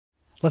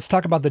Let's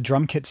talk about the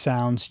drum kit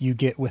sounds you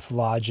get with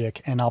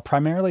Logic, and I'll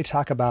primarily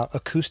talk about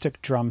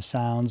acoustic drum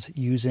sounds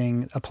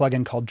using a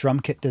plugin called Drum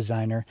Kit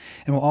Designer,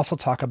 and we'll also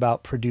talk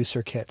about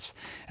producer kits.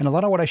 And a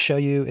lot of what I show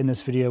you in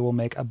this video will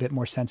make a bit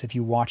more sense if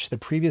you watch the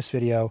previous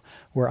video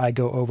where I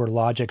go over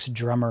Logic's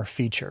drummer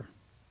feature.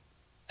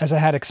 As I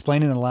had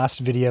explained in the last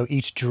video,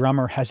 each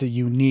drummer has a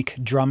unique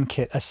drum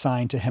kit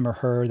assigned to him or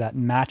her that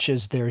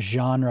matches their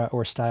genre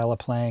or style of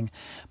playing,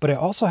 but I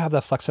also have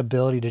the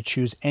flexibility to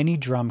choose any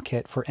drum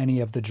kit for any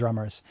of the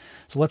drummers.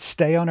 So let's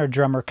stay on our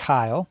drummer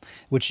Kyle,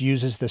 which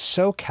uses the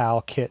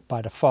SoCal kit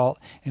by default,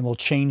 and we'll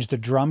change the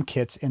drum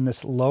kits in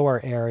this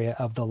lower area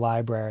of the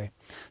library.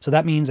 So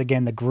that means,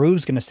 again, the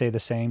groove's going to stay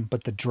the same,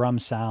 but the drum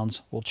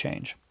sounds will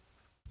change.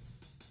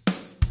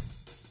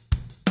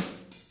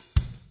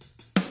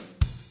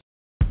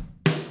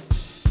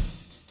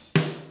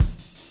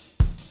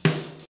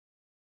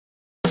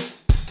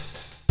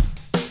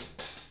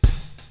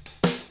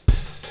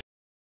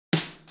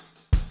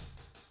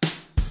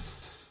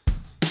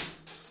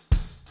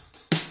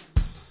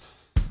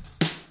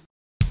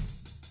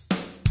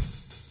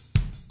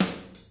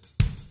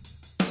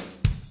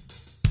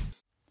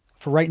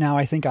 For right now,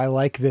 I think I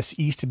like this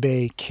East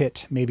Bay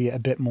kit maybe a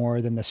bit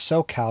more than the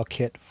SoCal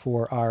kit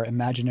for our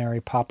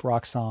imaginary pop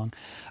rock song.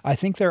 I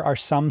think there are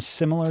some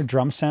similar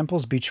drum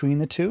samples between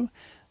the two,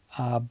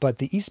 but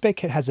the East Bay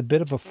kit has a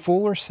bit of a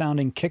fuller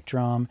sounding kick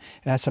drum.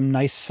 It has some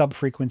nice sub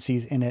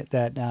frequencies in it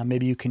that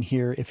maybe you can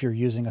hear if you're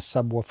using a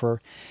subwoofer.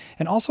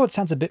 And also it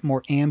sounds a bit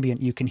more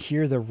ambient. You can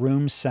hear the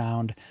room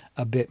sound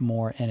a bit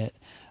more in it.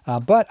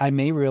 But I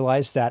may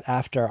realize that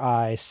after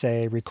I,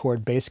 say,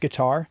 record bass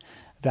guitar,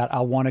 that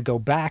I'll want to go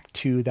back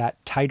to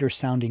that tighter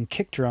sounding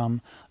kick drum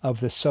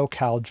of the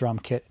SoCal drum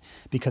kit,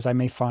 because I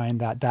may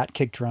find that that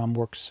kick drum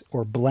works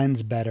or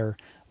blends better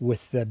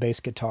with the bass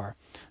guitar.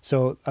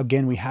 So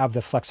again, we have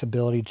the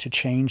flexibility to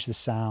change the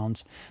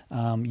sounds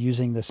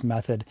using this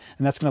method.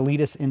 And that's going to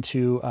lead us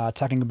into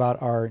talking about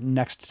our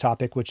next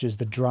topic, which is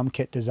the Drum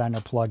Kit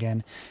Designer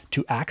plugin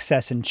to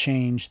access and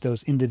change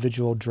those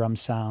individual drum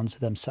sounds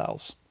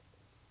themselves.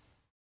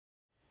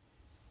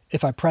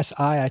 If I press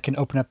I can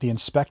open up the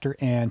inspector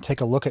and take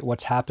a look at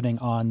what's happening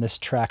on this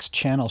track's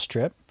channel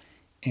strip.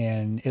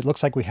 And it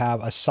looks like we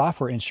have a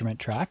software instrument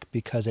track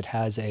because it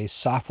has a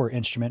software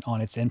instrument on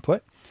its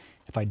input.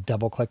 If I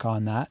double click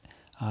on that,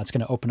 it's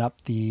going to open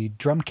up the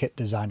Drum Kit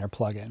Designer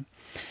plugin.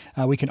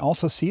 We can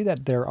also see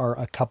that there are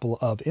a couple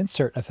of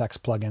insert effects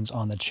plugins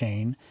on the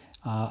chain,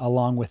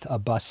 along with a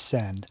bus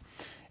send.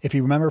 If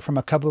you remember from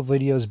a couple of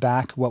videos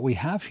back, what we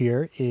have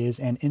here is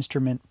an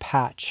instrument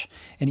patch.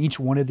 And each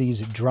one of these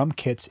drum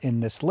kits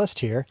in this list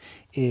here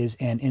is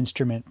an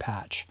instrument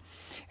patch.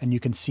 And you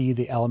can see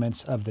the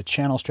elements of the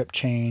channel strip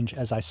change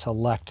as I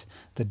select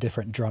the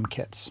different drum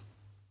kits.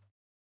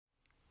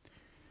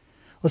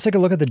 Let's take a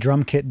look at the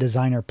Drum Kit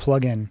Designer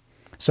plugin.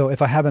 So if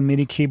I have a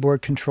MIDI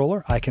keyboard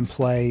controller, I can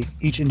play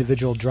each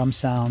individual drum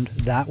sound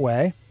that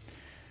way.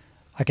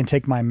 I can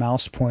take my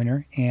mouse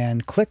pointer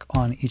and click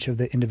on each of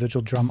the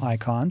individual drum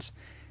icons,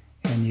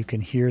 and you can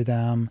hear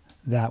them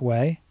that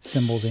way,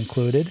 cymbals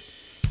included.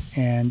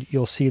 And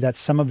you'll see that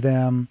some of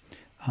them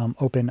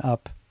open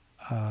up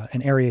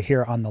an area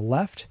here on the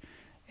left,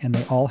 and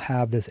they all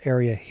have this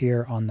area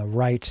here on the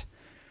right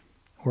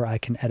where I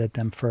can edit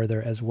them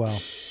further as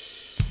well.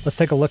 Let's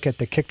take a look at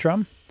the kick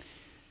drum.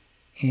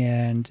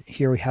 And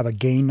here we have a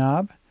gain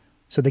knob.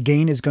 So the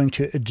gain is going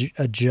to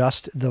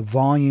adjust the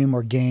volume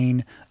or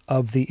gain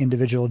of the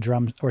individual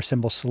drum or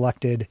cymbal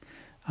selected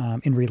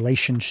in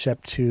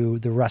relationship to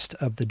the rest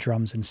of the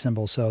drums and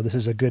cymbals. So this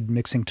is a good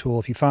mixing tool.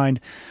 If you find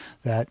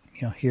that,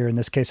 here in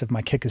this case, if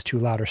my kick is too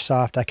loud or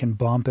soft, I can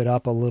bump it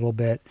up a little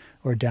bit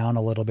or down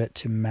a little bit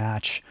to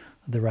match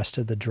the rest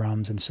of the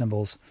drums and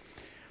cymbals.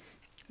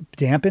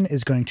 Dampen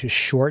is going to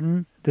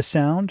shorten the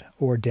sound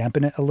or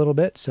dampen it a little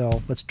bit.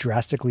 So let's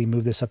drastically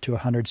move this up to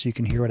 100 so you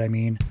can hear what I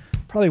mean.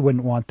 Probably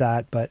wouldn't want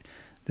that, but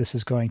this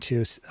is going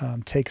to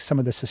take some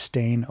of the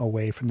sustain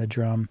away from the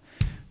drum,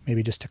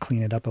 maybe just to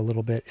clean it up a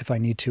little bit if I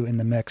need to in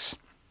the mix.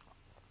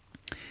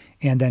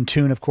 And then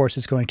tune, of course,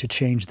 is going to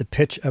change the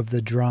pitch of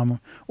the drum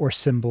or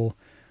cymbal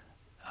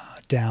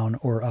down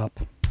or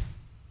up.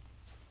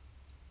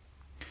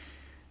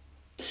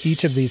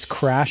 Each of these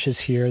crashes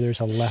here, there's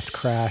a left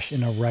crash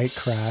and a right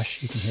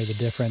crash. You can hear the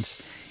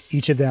difference.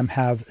 Each of them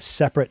have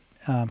separate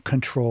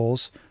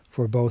controls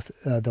for both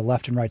the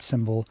left and right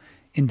cymbal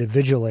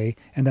individually,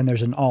 and then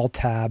there's an Alt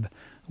tab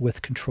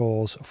with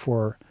controls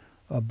for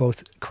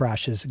both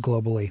crashes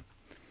globally.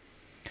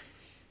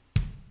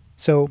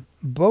 So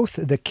both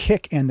the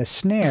kick and the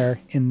snare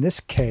in this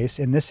case,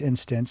 in this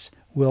instance,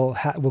 will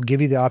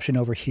give you the option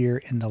over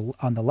here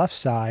on the left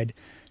side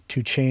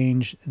to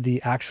change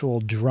the actual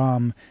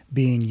drum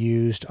being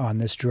used on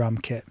this drum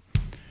kit.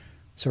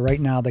 So right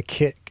now the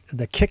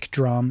kick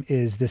drum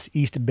is this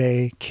East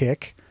Bay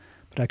kick,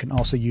 but I can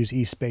also use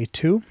East Bay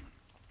 2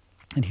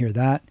 and hear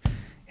that,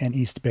 and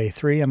East Bay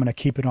 3. I'm going to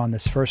keep it on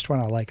this first one.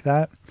 I like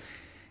that.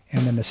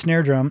 And then the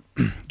snare drum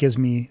gives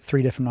me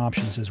 3 different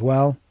options as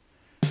well.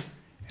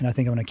 And I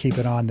think I'm going to keep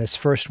it on this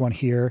first one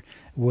here,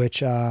 which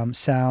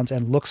sounds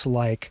and looks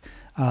like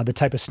the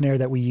type of snare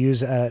that we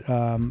use at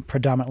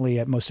predominantly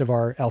at most of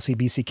our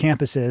LCBC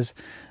campuses,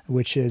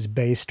 which is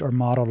based or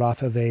modeled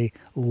off of a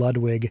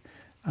Ludwig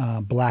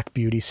Black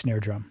Beauty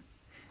snare drum.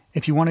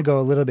 If you want to go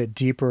a little bit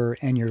deeper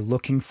and you're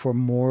looking for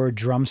more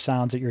drum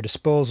sounds at your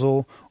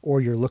disposal,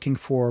 or you're looking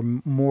for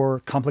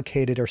more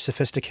complicated or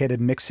sophisticated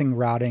mixing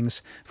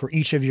routings for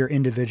each of your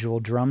individual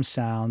drum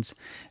sounds,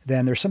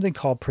 then there's something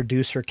called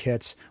producer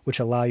kits which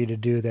allow you to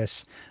do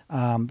this.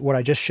 What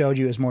I just showed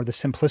you is more the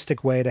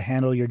simplistic way to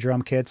handle your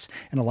drum kits,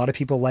 and a lot of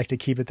people like to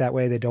keep it that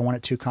way. They don't want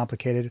it too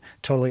complicated.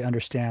 Totally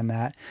understand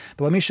that.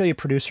 But let me show you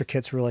producer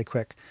kits really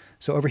quick.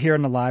 So over here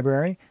in the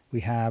library,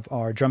 we have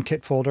our drum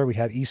kit folder. We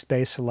have East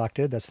Bay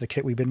selected. That's the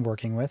kit we've been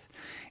working with.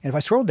 And if I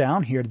scroll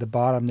down here to the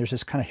bottom, there's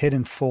this kind of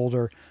hidden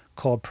folder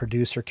called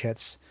producer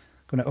kits.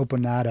 I'm going to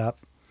open that up.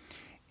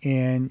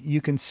 And you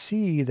can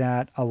see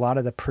that a lot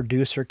of the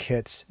producer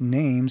kits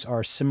names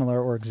are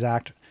similar or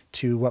exact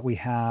to what we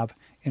have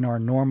in our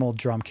normal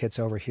drum kits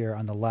over here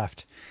on the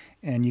left.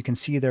 And you can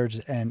see there's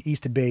an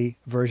East Bay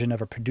version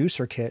of a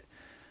producer kit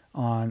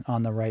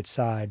on the right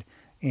side.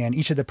 And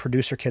each of the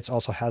producer kits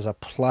also has a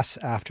plus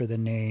after the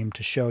name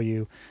to show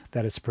you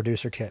that it's a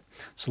producer kit.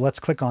 So let's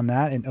click on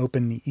that and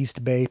open the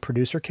East Bay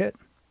producer kit.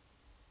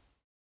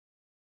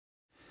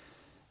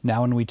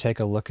 Now when we take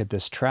a look at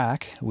this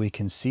track, we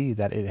can see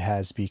that it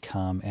has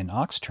become an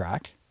aux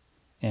track.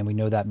 And we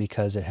know that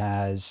because it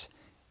has,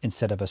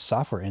 instead of a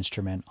software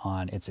instrument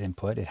on its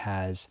input, it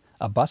has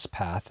a bus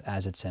path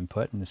as its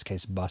input, in this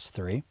case bus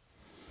 3.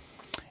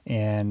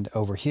 And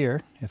over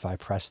here, if I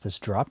press this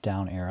drop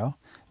down arrow,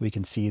 we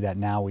can see that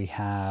now we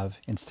have,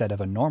 instead of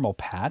a normal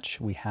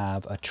patch, we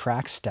have a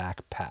track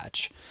stack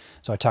patch.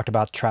 So I talked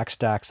about track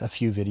stacks a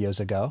few videos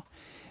ago,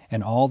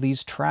 and all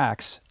these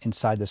tracks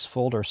inside this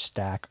folder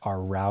stack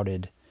are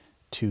routed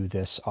to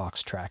this aux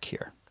track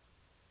here.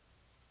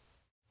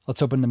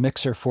 Let's open the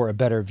mixer for a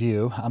better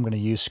view. I'm going to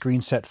use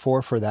screen set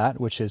 4 for that,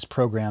 which is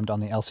programmed on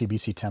the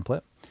LCBC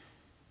template.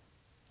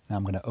 Now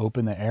I'm going to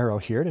open the arrow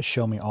here to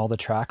show me all the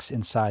tracks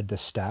inside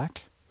this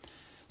stack.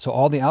 So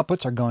all the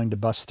outputs are going to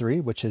bus 3,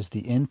 which is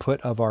the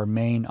input of our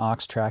main aux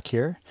track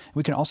here.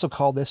 We can also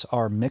call this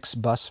our mix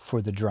bus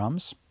for the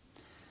drums.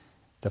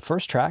 The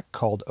first track,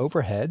 called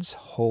Overheads,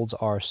 holds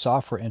our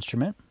software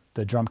instrument,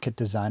 the Drum Kit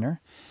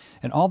Designer,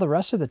 and all the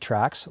rest of the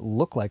tracks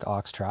look like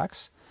aux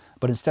tracks,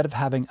 but instead of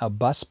having a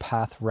bus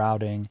path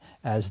routing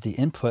as the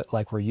input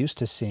like we're used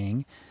to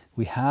seeing,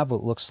 we have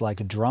what looks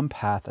like drum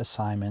path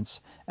assignments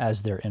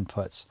as their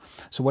inputs.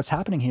 So what's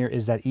happening here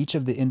is that each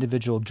of the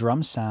individual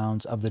drum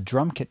sounds of the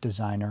Drum Kit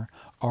Designer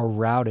are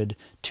routed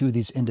to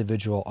these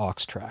individual aux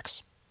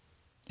tracks.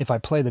 If I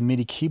play the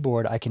MIDI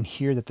keyboard, I can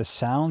hear that the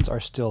sounds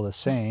are still the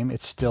same.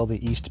 It's still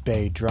the East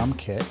Bay drum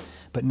kit,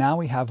 but now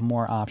we have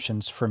more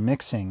options for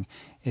mixing.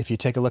 If you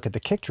take a look at the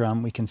kick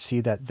drum, we can see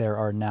that there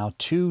are now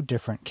 2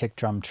 different kick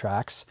drum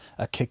tracks,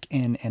 a kick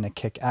in and a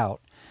kick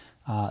out,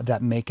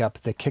 that make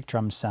up the kick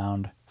drum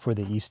sound for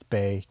the East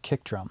Bay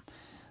kick drum.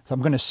 So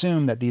I'm going to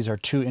assume that these are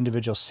 2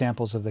 individual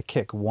samples of the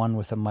kick, one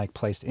with a mic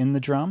placed in the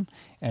drum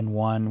and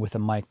one with a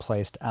mic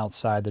placed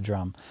outside the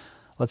drum.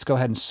 Let's go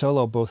ahead and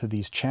solo both of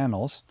these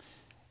channels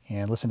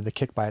and listen to the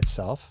kick by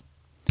itself.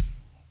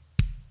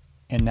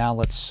 And now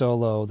let's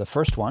solo the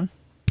first one.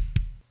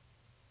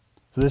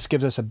 So this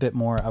gives us a bit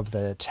more of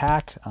the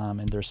attack,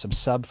 and there's some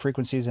sub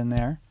frequencies in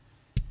there.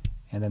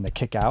 And then the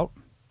kick out.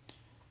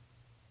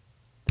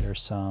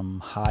 There's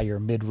some higher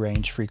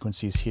mid-range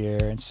frequencies here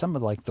and some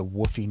of like the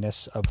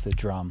woofiness of the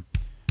drum.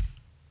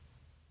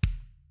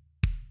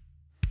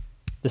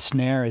 The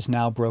snare is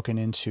now broken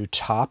into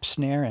top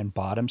snare and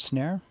bottom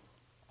snare.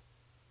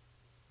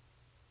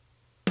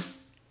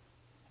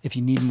 If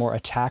you need more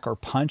attack or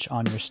punch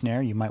on your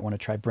snare, you might want to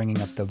try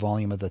bringing up the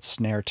volume of the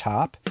snare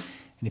top.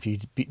 And if you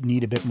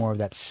need a bit more of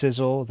that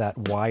sizzle,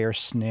 that wire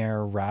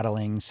snare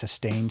rattling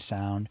sustained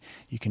sound,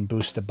 you can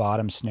boost the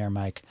bottom snare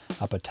mic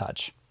up a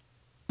touch.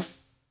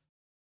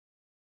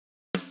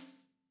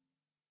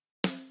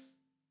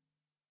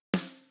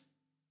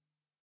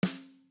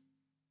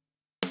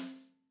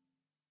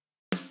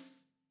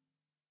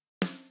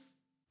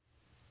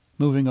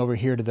 Moving over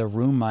here to the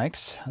room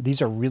mics,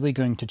 these are really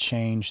going to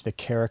change the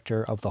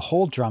character of the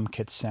whole drum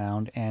kit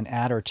sound and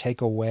add or take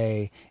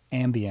away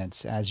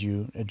ambience as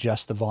you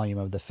adjust the volume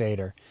of the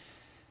fader.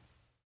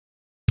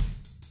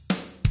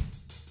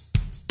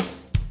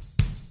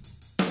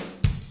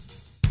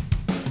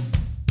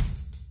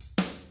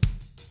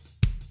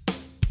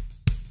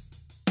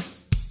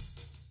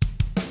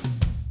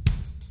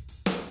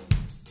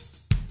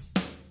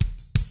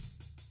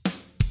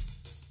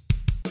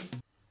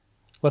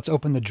 Let's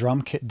open the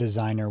Drum Kit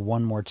Designer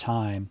one more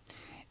time.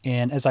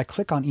 And as I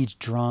click on each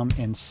drum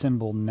and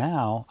cymbal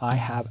now, I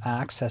have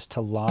access to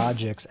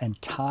Logic's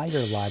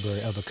entire library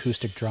of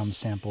acoustic drum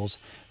samples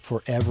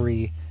for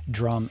every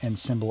drum and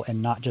cymbal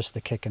and not just the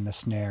kick and the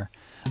snare.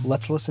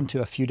 Let's listen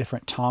to a few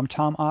different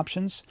tom-tom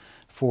options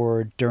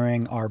for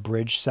during our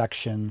bridge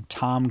section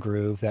tom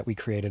groove that we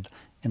created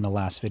in the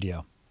last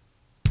video.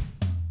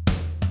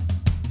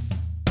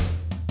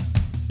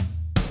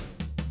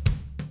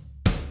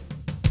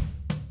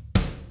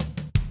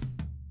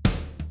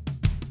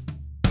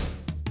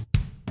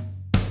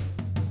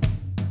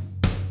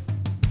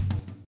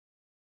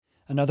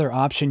 Another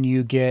option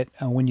you get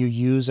when you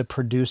use a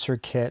producer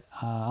kit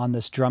on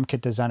this Drum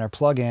Kit Designer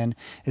plugin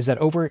is that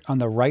over on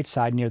the right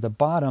side near the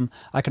bottom,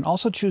 I can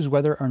also choose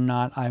whether or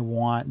not I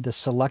want the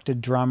selected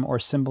drum or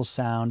cymbal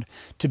sound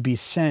to be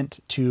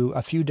sent to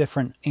a few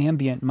different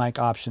ambient mic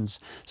options.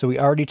 So we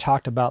already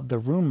talked about the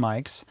room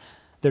mics.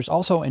 There's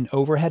also an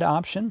overhead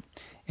option.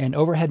 And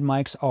overhead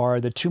mics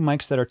are the two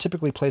mics that are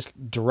typically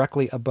placed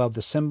directly above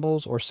the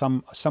cymbals or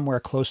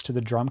somewhere close to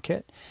the drum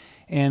kit.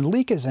 And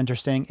leak is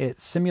interesting. It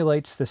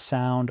simulates the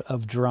sound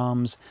of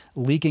drums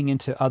leaking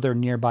into other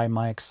nearby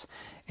mics.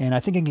 And I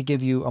think it can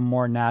give you a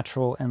more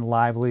natural and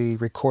lively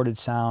recorded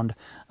sound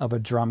of a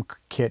drum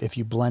kit if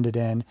you blend it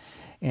in.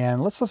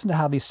 And let's listen to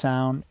how these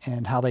sound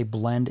and how they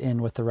blend in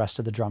with the rest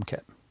of the drum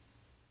kit.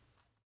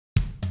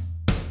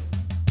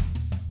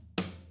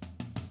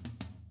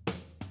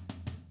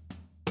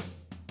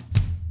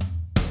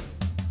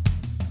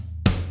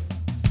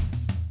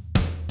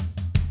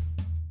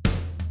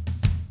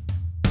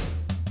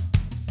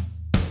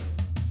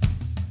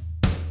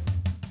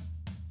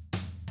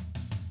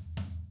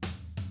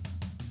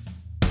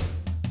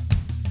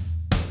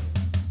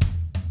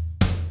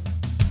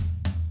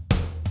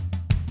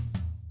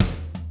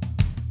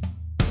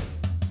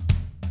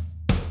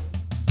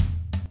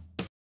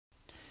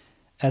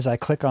 As I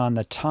click on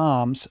the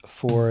toms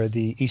for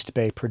the East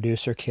Bay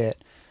Producer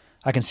Kit,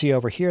 I can see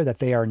over here that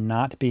they are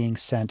not being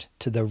sent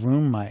to the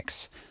room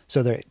mics.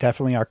 So they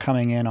definitely are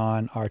coming in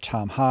on our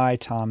tom high,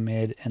 tom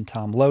mid, and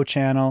tom low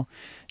channel.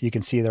 You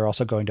can see they're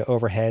also going to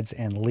overheads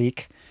and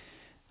leak.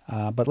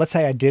 But let's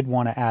say I did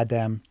want to add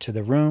them to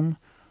the room.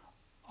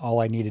 All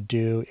I need to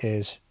do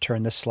is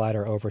turn this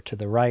slider over to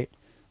the right.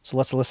 So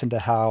let's listen to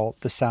how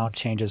the sound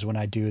changes when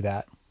I do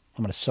that.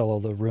 I'm going to solo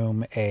the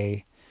room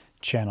A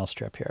channel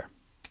strip here.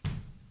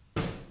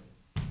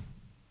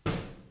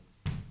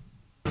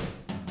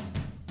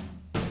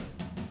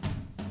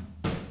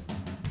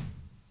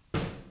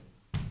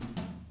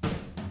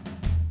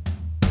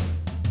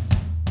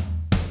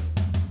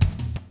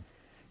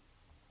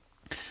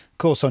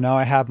 Cool, so now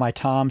I have my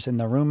toms in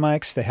the room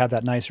mics. They have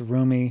that nice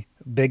roomy,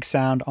 big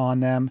sound on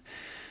them.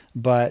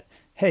 But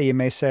hey, you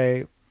may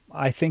say,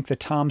 I think the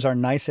toms are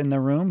nice in the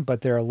room,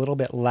 but they're a little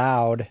bit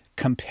loud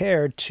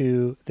compared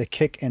to the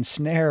kick and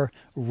snare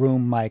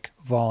room mic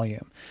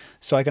volume.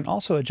 So I can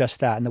also adjust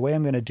that. And the way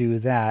I'm going to do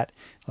that,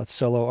 let's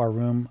solo our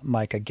room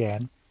mic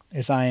again,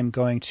 is I am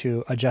going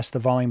to adjust the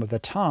volume of the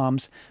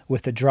toms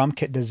with the Drum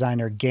Kit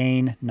Designer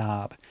gain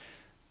knob.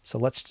 So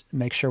let's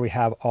make sure we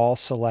have all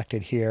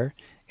selected here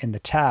in the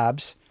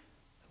tabs,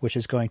 which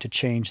is going to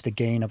change the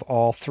gain of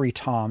all three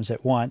toms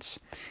at once.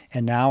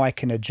 And now I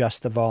can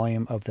adjust the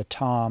volume of the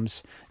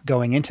toms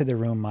going into the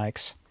room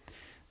mics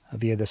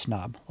via this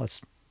knob.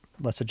 Let's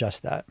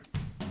adjust that.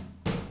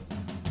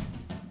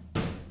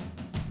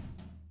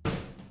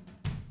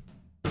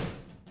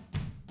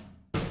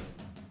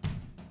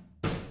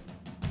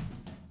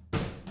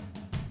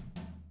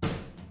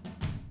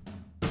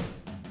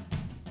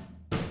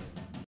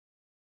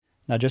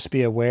 Now just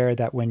be aware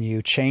that when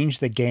you change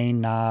the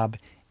gain knob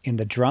in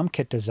the Drum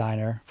Kit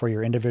Designer for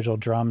your individual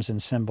drums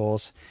and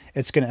cymbals,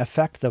 it's going to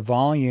affect the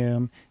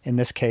volume, in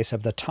this case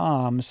of the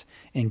toms,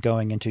 in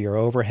going into your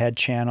overhead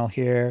channel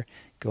here,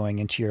 going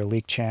into your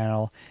leak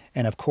channel,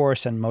 and of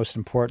course, and most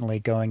importantly,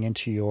 going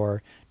into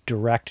your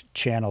direct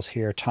channels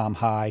here, tom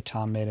high,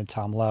 tom mid, and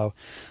tom low.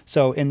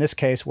 So in this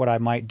case, what I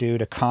might do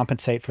to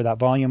compensate for that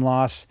volume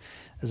loss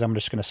is I'm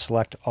just going to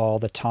select all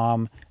the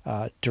tom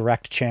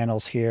direct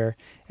channels here,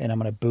 and I'm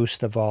going to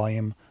boost the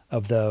volume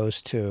of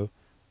those to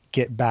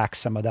get back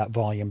some of that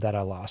volume that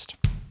I lost.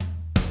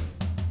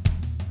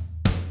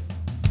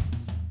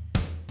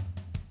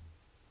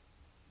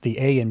 The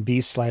A and B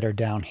slider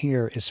down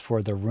here is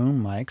for the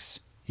room mics.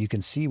 You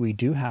can see we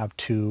do have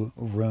two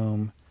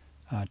room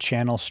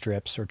channel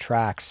strips or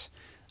tracks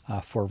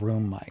for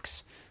room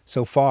mics.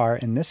 So far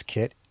in this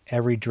kit,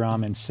 every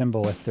drum and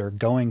cymbal, if they're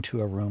going to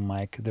a room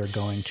mic, they're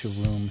going to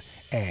room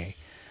A.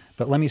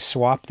 But let me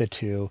swap the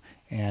two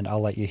and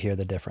I'll let you hear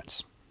the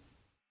difference.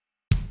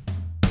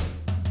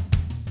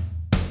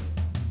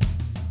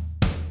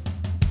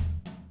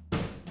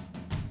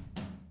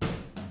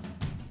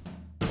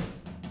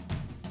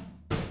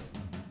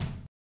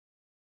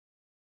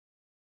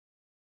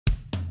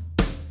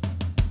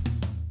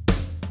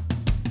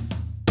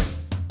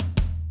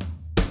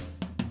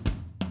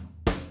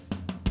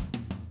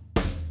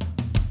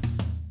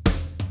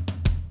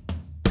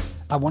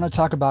 I want to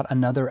talk about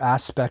another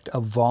aspect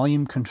of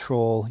volume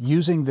control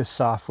using this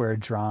software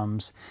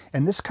drums,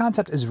 and this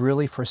concept is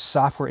really for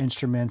software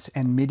instruments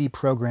and MIDI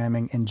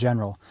programming in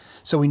general.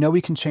 So we know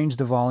we can change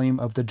the volume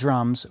of the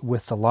drums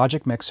with the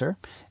Logic Mixer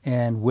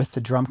and with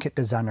the Drum Kit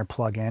Designer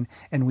plugin,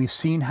 and we've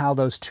seen how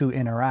those two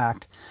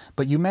interact.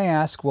 But you may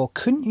ask, well,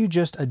 couldn't you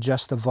just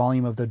adjust the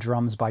volume of the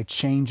drums by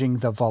changing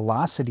the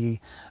velocity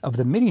of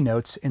the MIDI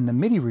notes in the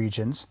MIDI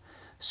regions?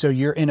 So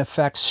you're in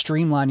effect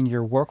streamlining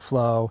your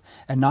workflow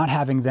and not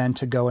having then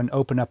to go and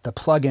open up the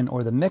plugin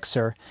or the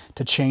mixer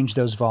to change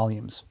those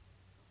volumes.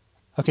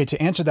 Okay,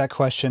 to answer that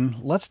question,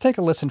 let's take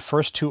a listen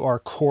first to our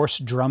coarse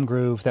drum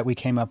groove that we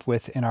came up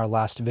with in our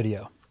last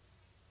video.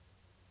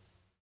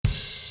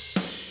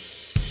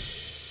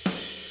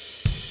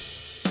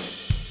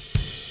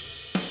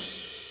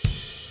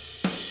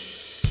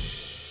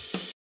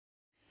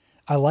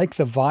 I like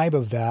the vibe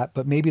of that,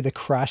 but maybe the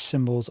crash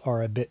cymbals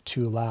are a bit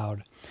too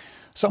loud.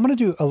 So I'm going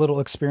to do a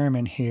little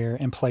experiment here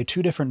and play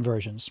two different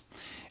versions.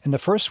 In the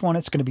first one,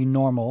 it's going to be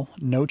normal,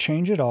 no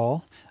change at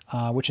all,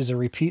 which is a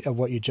repeat of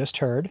what you just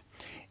heard.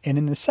 And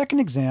in the second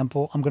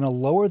example, I'm going to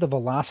lower the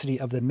velocity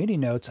of the MIDI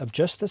notes of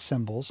just the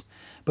cymbals,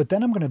 but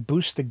then I'm going to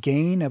boost the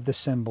gain of the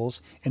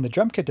cymbals in the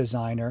drum kit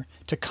designer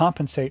to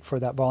compensate for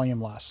that volume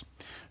loss.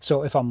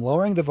 So if I'm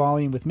lowering the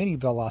volume with MIDI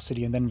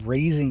velocity and then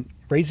raising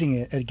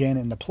it again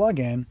in the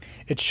plugin,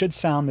 it should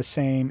sound the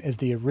same as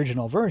the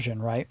original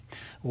version, right?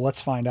 Well,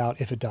 let's find out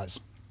if it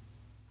does.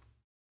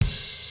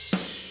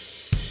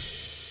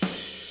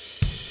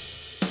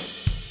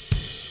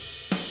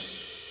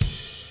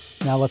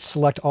 Now let's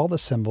select all the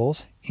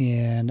cymbals,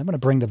 and I'm going to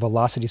bring the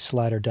velocity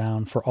slider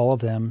down for all of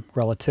them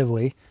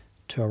relatively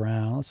to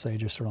around, let's say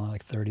just around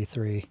like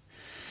 33.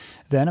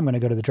 Then I'm going to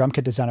go to the Drum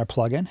Kit Designer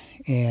plugin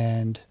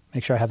and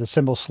make sure I have the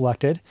cymbal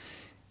selected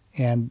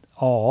and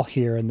all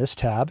here in this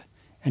tab,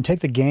 and take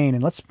the gain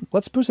and let's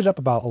boost it up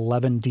about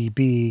 11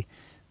 dB.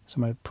 So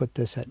I'm going to put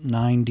this at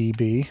 9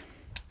 dB,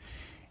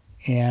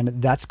 and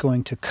that's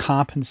going to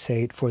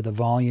compensate for the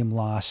volume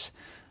loss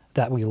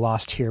that we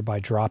lost here by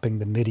dropping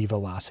the MIDI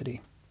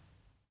velocity.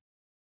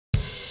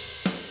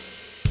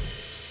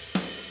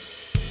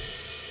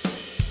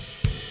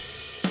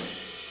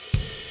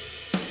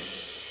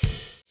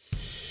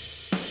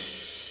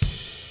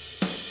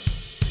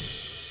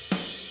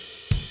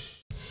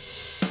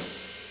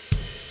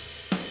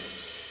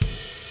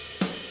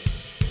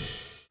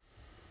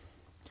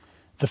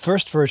 The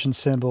first version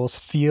cymbals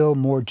feel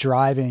more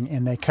driving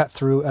and they cut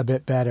through a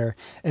bit better.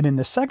 And in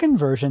the second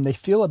version, they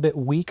feel a bit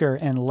weaker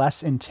and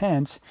less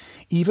intense,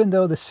 even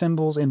though the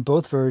cymbals in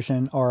both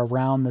versions are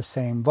around the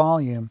same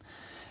volume.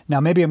 Now,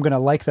 maybe I'm going to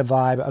like the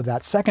vibe of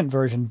that second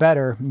version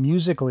better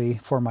musically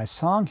for my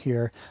song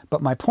here,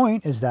 but my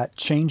point is that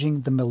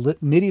changing the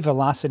MIDI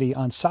velocity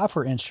on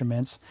software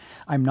instruments,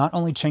 I'm not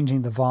only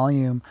changing the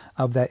volume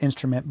of that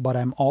instrument, but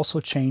I'm also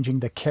changing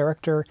the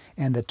character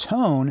and the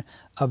tone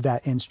of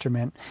that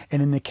instrument.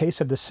 And in the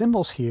case of the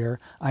cymbals here,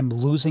 I'm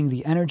losing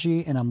the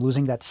energy and I'm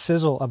losing that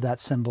sizzle of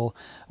that cymbal,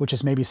 which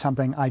is maybe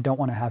something I don't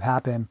want to have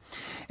happen.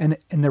 And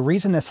the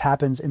reason this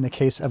happens in the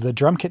case of the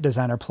Drum Kit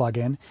Designer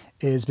plugin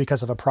is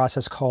because of a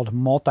process called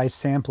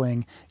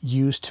multi-sampling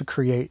used to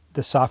create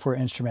the software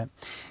instrument.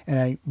 And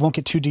I won't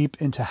get too deep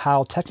into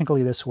how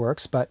technically this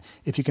works, but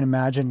if you can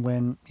imagine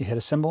when you hit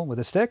a cymbal with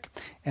a stick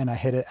and I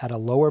hit it at a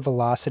lower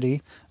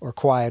velocity or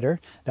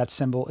quieter, that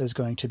cymbal is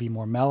going to be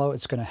more mellow.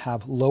 It's going to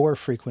have lower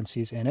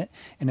frequencies in it.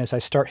 And as I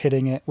start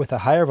hitting it with the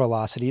higher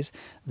velocities,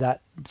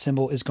 that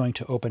cymbal is going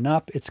to open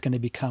up. It's going to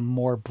become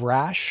more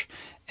brash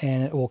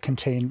and it will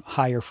contain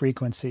higher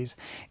frequencies.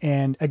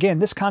 And again,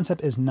 this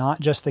concept is not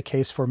just the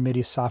case for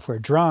MIDI software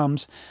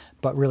drums,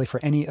 but really for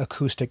any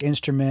acoustic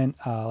instrument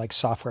like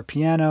software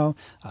piano,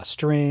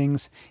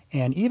 strings,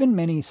 and even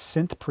many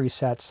synth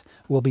presets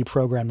will be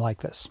programmed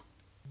like this.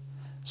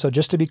 So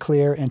just to be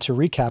clear and to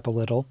recap a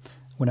little,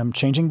 when I'm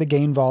changing the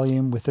gain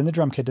volume within the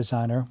Drum Kit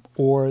Designer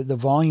or the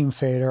volume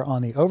fader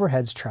on the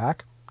overheads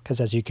track, because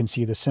as you can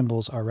see the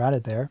cymbals are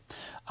routed there,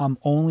 I'm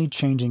only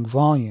changing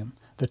volume.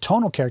 The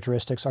tonal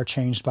characteristics are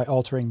changed by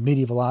altering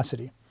MIDI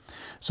velocity.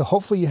 So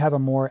hopefully you have a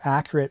more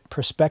accurate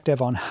perspective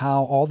on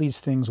how all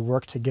these things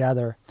work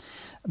together.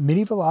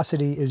 MIDI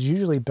velocity is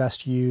usually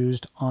best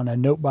used on a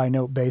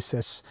note-by-note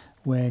basis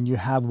when you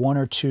have one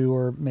or two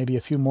or maybe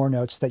a few more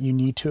notes that you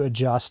need to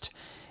adjust,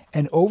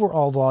 and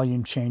overall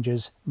volume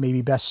changes may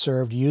be best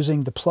served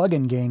using the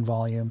plug-in gain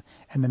volume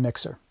and the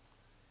mixer.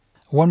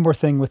 One more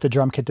thing with the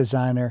Drum Kit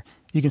Designer,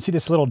 you can see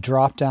this little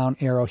drop-down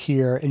arrow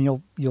here, and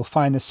you'll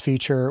find this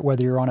feature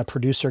whether you're on a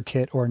producer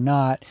kit or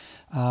not.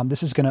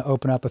 This is going to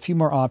open up a few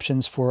more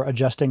options for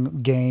adjusting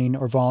gain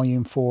or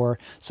volume for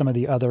some of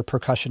the other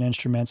percussion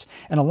instruments.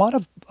 And a lot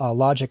of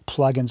Logic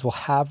plugins will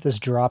have this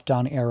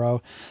drop-down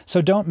arrow,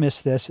 so don't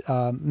miss this.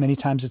 Many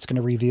times it's going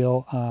to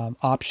reveal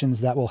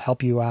options that will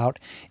help you out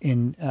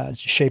in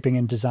shaping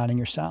and designing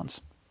your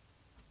sounds.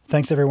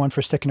 Thanks everyone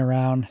for sticking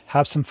around.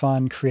 Have some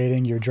fun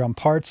creating your drum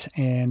parts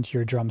and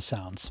your drum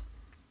sounds.